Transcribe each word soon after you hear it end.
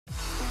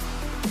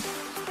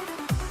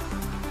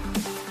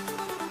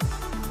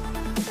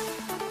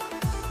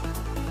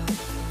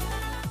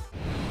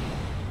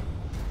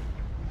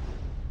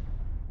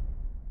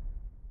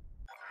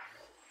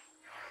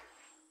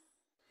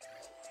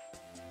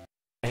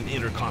an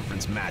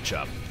interconference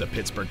matchup, the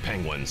Pittsburgh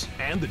Penguins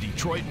and the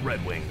Detroit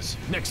Red Wings.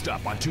 Next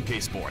up on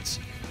 2K Sports.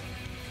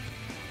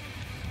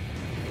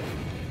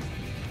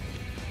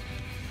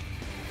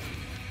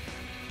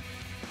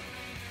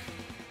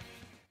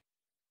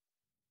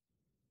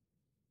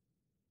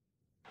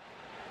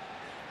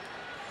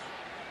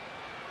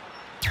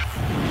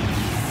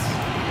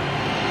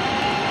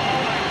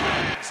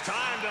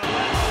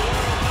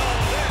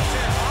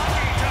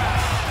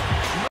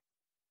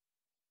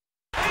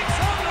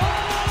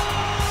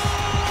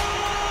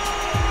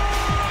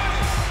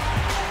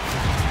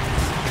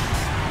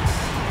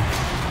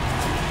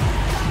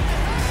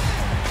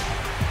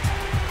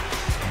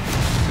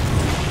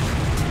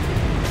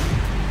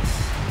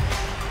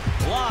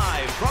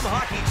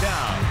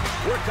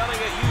 We're coming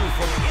at you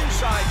from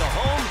inside the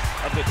home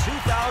of the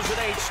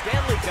 2008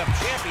 Stanley Cup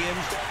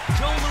champions,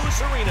 Joe Louis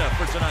Arena,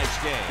 for tonight's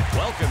game.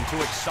 Welcome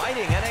to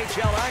exciting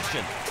NHL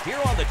action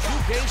here on the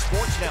 2K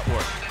Sports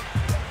Network.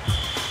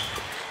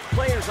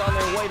 Players on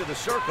their way to the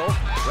circle,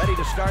 ready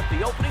to start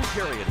the opening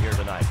period here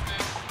tonight.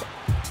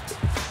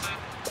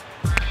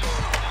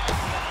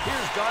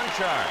 Here's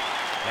Gonchar.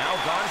 Now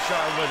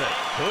Gonchar with it.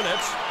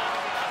 Kunitz.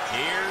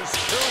 Here's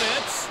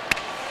Kunitz.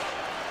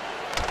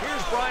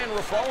 Here's Brian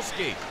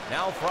Rafalski.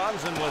 Now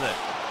Franzen with it.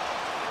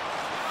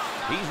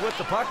 He's with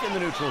the puck in the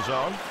neutral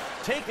zone.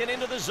 Taken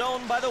into the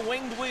zone by the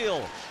winged wheel.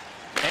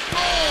 And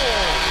goal!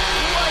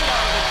 Right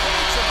out of the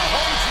gates, and the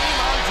home team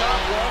on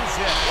top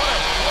 1-0. What a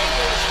great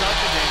way to start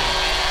the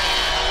game.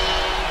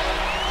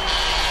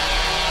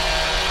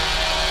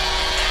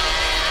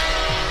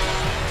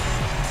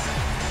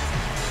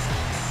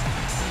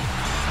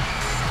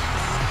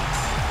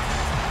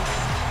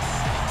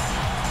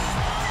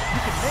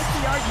 Make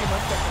the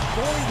argument that the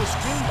goalie was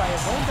screened by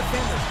his own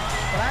defenders,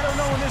 but I don't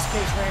know in this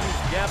case, Randy.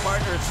 Yeah,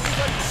 partner, it seems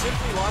like he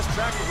simply lost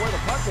track of where the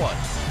puck was.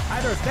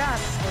 Either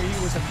that, or he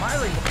was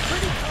admiring the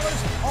pretty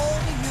colors of all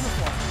the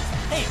uniforms.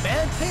 Hey,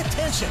 man, pay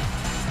attention.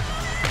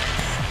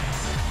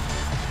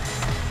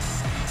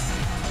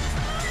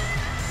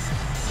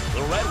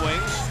 The Red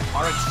Wings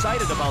are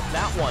excited about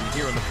that one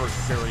here in the first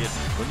period.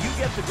 When you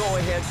get the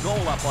go-ahead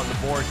goal up on the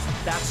board,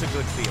 that's a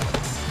good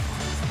feeling.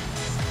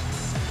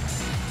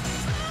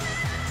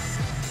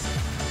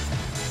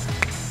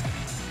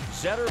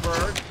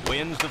 Zetterberg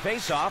wins the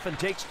faceoff and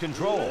takes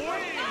control.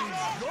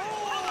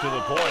 To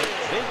the point,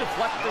 they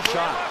deflect the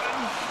shot.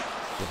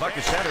 The puck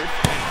is centered.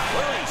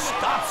 Fleury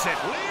stops it.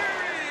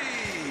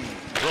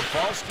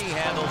 Rafalski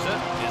handles it,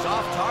 is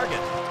off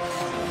target.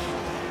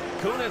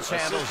 Kunitz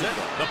handles it.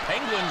 The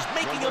Penguins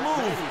making a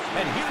move.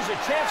 And here's a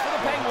chance for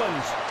the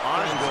Penguins.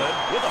 Osgood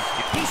with a...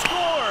 He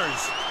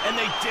scores! And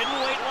they didn't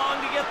wait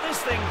long to get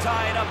this thing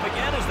tied up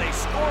again as they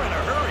score in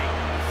a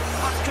hurry.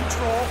 Puck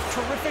control,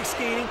 terrific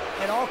skating,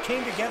 it all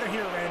came together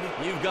here, Randy.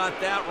 You've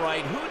got that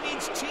right. Who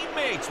needs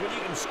teammates when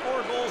you can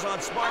score goals on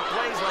smart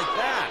plays like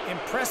that?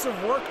 Impressive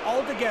work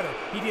altogether.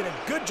 He did a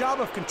good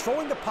job of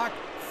controlling the puck,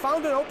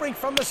 found an opening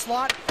from the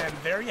slot, and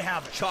there you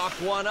have it. Chalk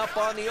one up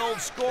on the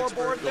old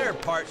scoreboard there,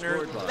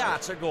 partner.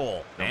 That's a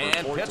goal.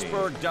 And 14,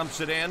 Pittsburgh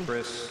dumps it in, and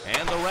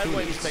the Red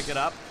Wings pick it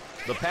up.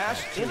 The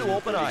pass into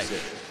open ice.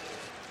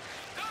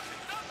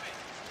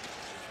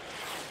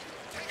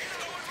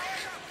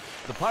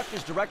 The puck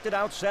is directed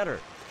out center.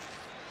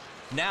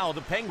 Now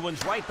the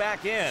Penguins right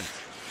back in.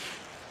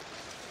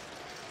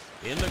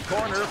 In the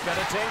corner,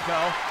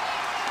 Fedotenko.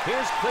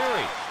 Here's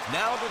Cleary.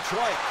 Now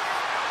Detroit.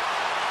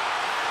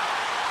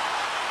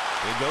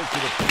 It goes to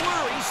the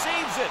Fleury,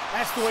 saves it.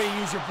 That's the way you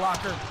use your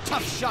blocker.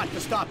 Tough shot to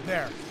stop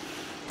there.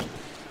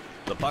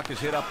 The puck is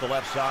hit up the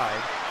left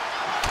side.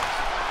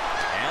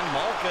 And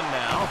Malkin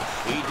now.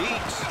 He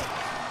dekes.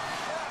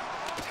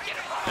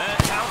 And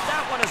count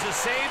that one as a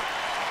save.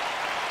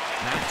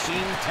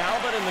 Maxime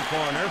Talbot in the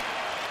corner.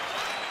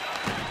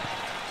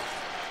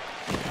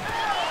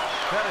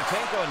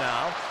 Fedotenko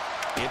now.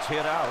 It's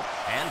hit out.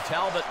 And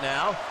Talbot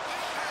now.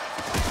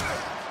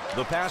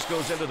 The pass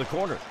goes into the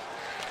corner.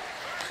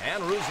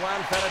 And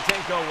Ruslan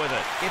Fedotenko with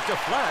it. It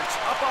deflects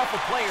up off the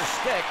player's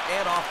stick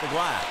and off the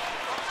glass.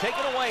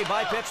 Taken away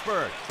by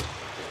Pittsburgh.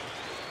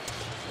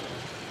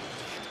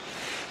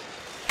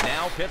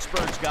 Now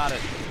Pittsburgh's got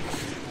it.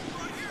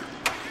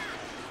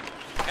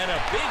 And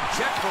a big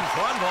check from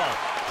Grunwald.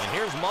 And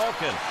here's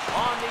Malkin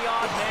on the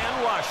odd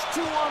man rush.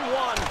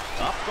 2-on-1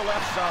 up the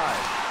left side.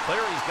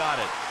 Cleary's got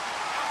it.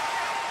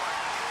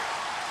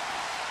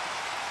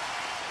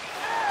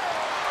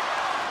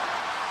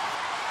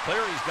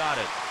 Cleary's got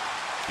it.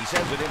 He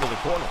sends it into the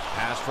corner.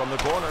 Pass from the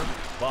corner.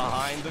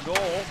 Behind the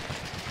goal.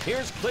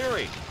 Here's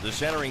Cleary. The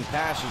centering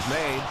pass is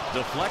made.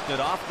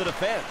 Deflected off the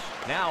defense.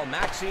 Now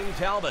Maxime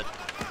Talbot.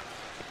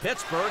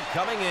 Pittsburgh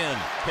coming in.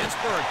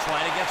 Pittsburgh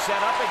trying to get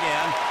set up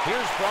again.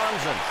 Here's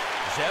Franzen.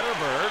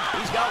 Zetterberg,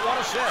 he's got one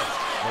assist.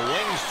 The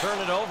Wings turn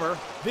it over.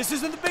 This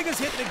isn't the biggest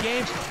hit in the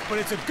game, but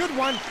it's a good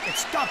one. It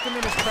stopped him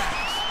in his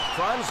tracks.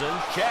 Franzen,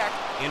 check,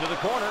 into the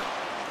corner.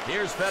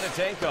 Here's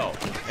Fedotenko,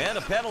 and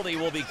a penalty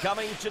will be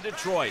coming to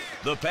Detroit.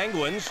 The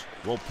Penguins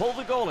will pull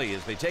the goalie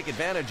as they take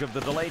advantage of the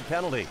delayed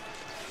penalty.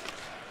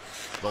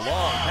 The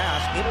long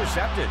pass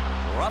intercepted.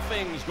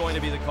 Roughing's going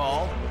to be the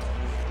call.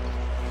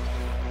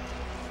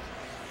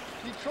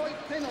 Detroit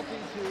penalty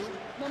to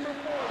number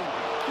 40.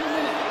 2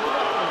 minutes for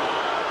roughing.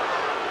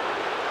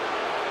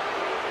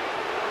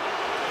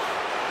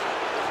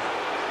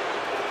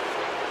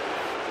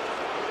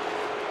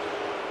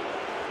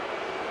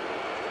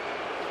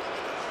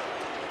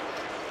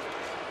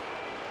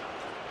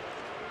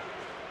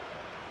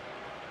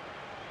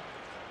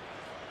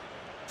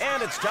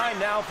 And it's time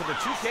now for the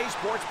 2K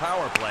Sports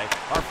Power Play,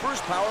 our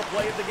first power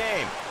play of the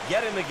game.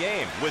 Get in the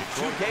game with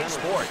 2K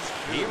Sports.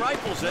 He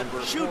rifles it,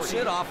 shoots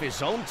it off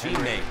his own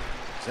teammate.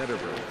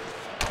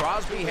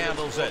 Crosby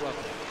handles it.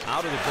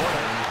 Out of the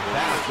corner.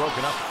 That is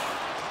broken up.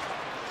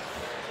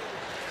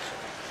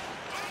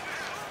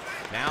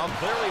 Now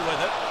clearly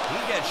with it. He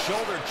gets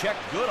shoulder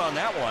checked good on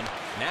that one.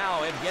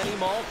 Now Evgeny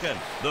Malkin.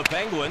 The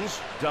Penguins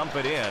dump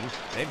it in.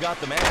 They've got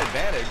the man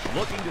advantage,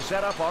 looking to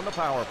set up on the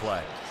power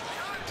play.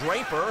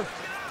 Draper.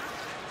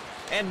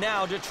 And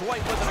now Detroit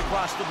with it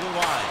across the blue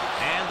line.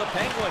 And the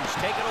Penguins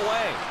take it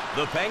away.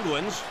 The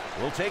Penguins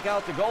will take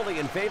out the goalie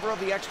in favor of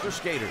the extra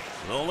skater.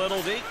 The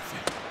little D.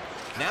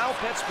 Now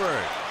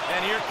Pittsburgh.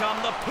 And here come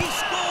the P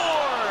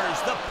scores!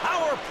 The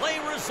power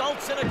play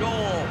results in a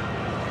goal.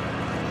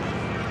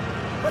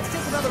 Let's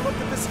take another look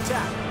at this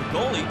attack. The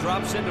goalie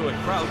drops into a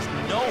crouch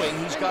knowing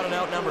he's got an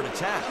outnumbered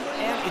attack.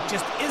 And it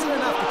just isn't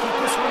enough to keep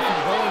this one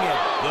from going in.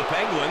 The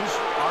Penguins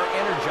are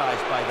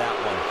energized by that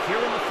one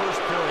here in the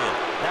first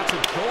period. That's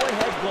a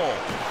go-ahead goal,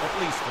 at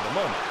least for the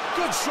moment.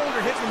 Good shoulder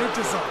hit in the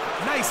neutral zone.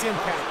 Nice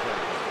impact.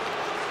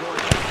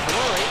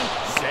 Fleury,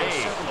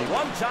 save. The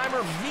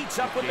one-timer meets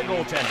up with the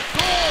goaltender.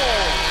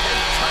 Goal! They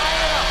tie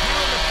it up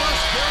here in the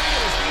first period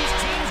as these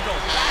teams go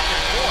back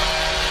and forth.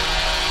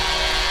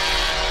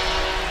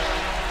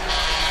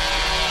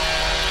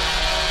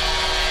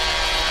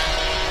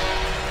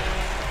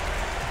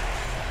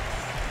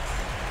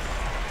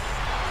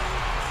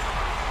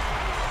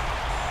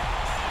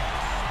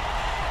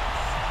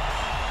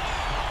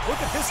 Look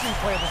at this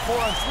replay of the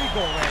 4-on-3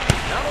 goal range.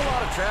 Not a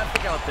lot of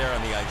traffic out there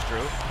on the ice, Drew.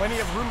 Plenty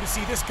of room to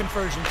see this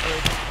conversion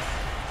through.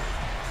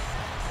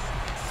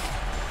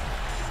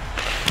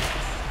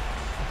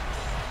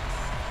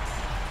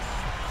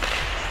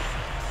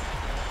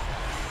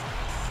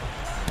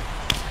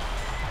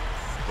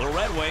 The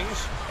Red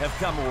Wings have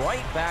come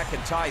right back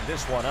and tied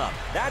this one up.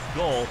 That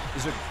goal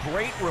is a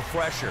great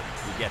refresher.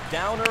 You get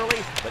down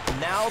early, but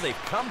now they've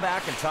come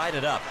back and tied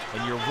it up.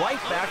 And you're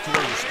right back to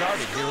where you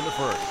started here in the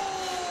first.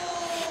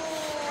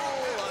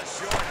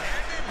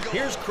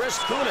 Here's Chris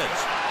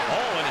Kunitz.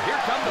 Oh, and here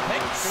come the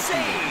Penguins.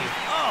 Save!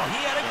 Oh, he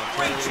had a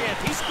great chance.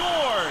 He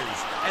scores!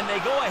 And they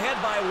go ahead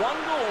by 1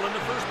 goal in the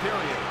first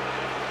period.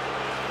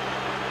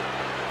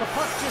 The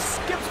puck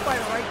just skips by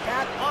the right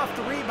pad off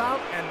the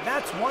rebound, and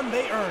that's one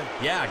they earned.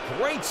 Yeah,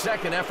 great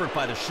second effort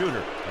by the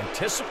shooter.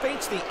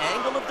 Anticipates the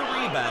angle of the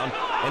rebound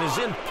and is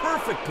in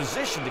perfect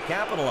position to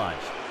capitalize.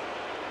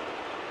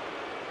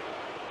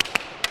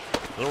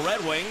 The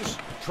Red Wings,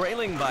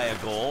 trailing by a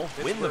goal,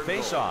 win the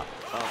faceoff.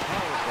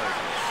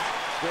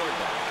 Scored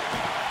by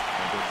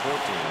number 14,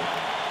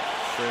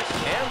 Chris.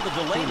 And the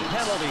delayed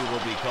penalty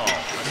will be called.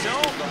 No,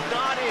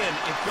 not in.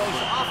 It goes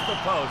off the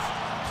post.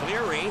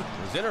 Cleary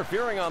is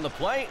interfering on the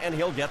play, and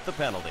he'll get the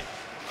penalty.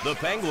 The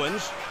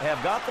Penguins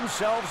have got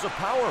themselves a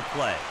power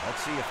play.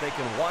 Let's see if they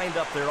can wind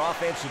up their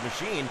offensive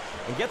machine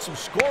and get some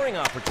scoring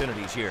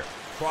opportunities here.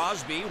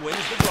 Crosby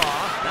wins the draw.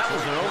 That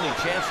was their only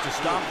chance to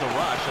stop the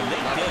rush, and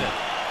they did it.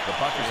 The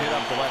puck is hit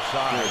up the left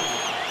side.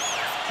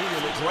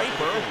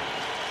 Draper.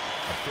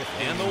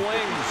 And the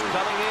Wings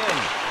coming in.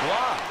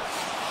 Blocked.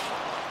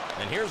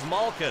 And here's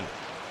Malkin.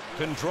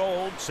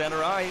 Controlled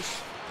center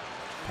ice.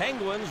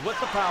 Penguins with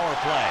the power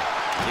play.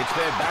 It's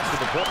fed back to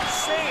the goal.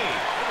 Save!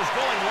 It was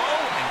going low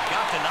and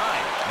got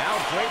denied. Now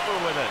Draper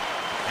with it.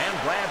 And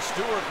Brad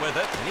Stewart with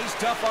it. And he's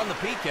tough on the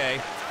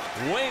PK.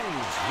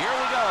 Wings, here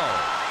we go.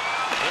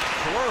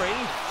 Fleury,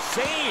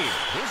 save.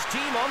 His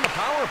team on the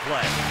power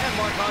play. And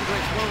Marc-Andre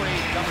Fleury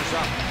covers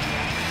up.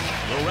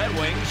 The Red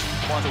Wings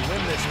want to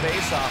win this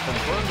faceoff and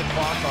burn the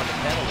clock on the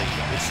penalty.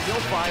 It's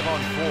still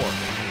 5-on-4.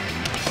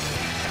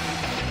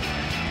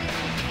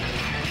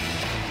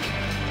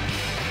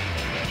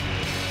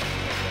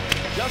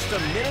 Just a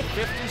minute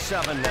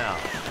 57 now.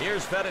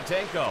 Here's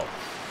Fedotenko.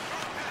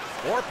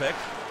 Orpik.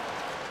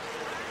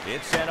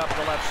 It's sent up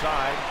the left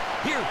side.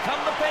 Here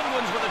come the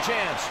Penguins with a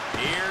chance.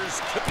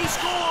 He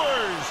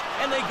scores!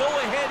 And they go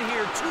ahead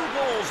here. 2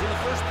 goals in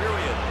the first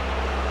period.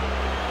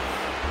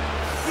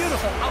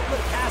 Beautiful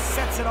outlet pass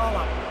sets it all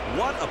up.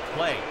 What a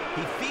play.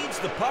 He feeds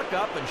the puck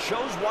up and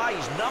shows why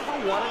he's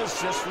 #1 in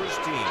assists for his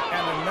team.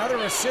 And another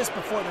assist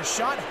before the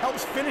shot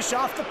helps finish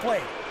off the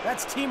play.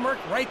 That's teamwork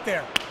right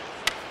there.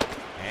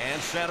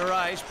 And center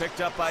ice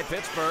picked up by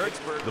Pittsburgh.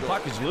 The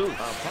puck is loose.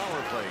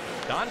 Power play.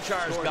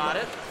 Gonchar's got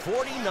it.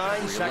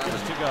 49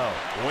 seconds to go.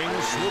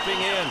 Wings swooping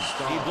in.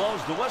 He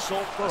blows the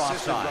whistle for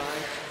offside.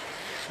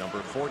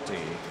 Number 14.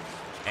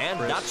 And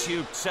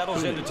Datsuk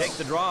settles in to take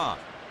the draw.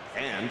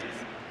 And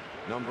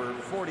number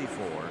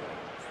 44,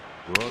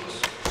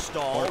 Brooks.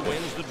 Stahl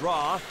wins the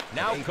draw.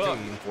 Now Cook.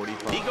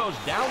 18-45. He goes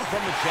down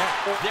from the check.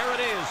 There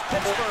it is.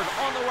 Pittsburgh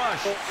on the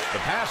rush.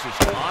 The pass is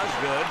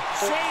Osgood.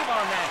 Save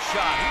on that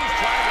shot. He was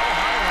trying to go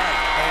high.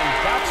 And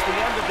that's the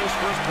end of this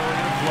first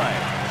period of play.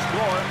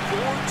 Score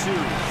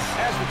 4-2.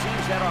 As the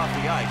teams head off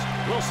the ice,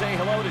 we'll say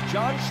hello to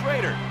John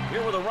Schrader,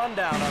 here with a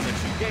rundown on the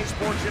 2K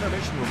Sports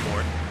Intermission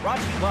Report, brought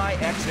to you by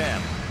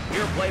XM.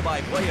 Hear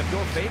play-by-play of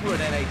your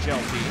favorite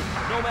NHL team,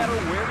 no matter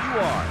where you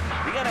are.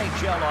 The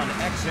NHL on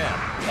XM.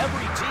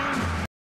 Every team,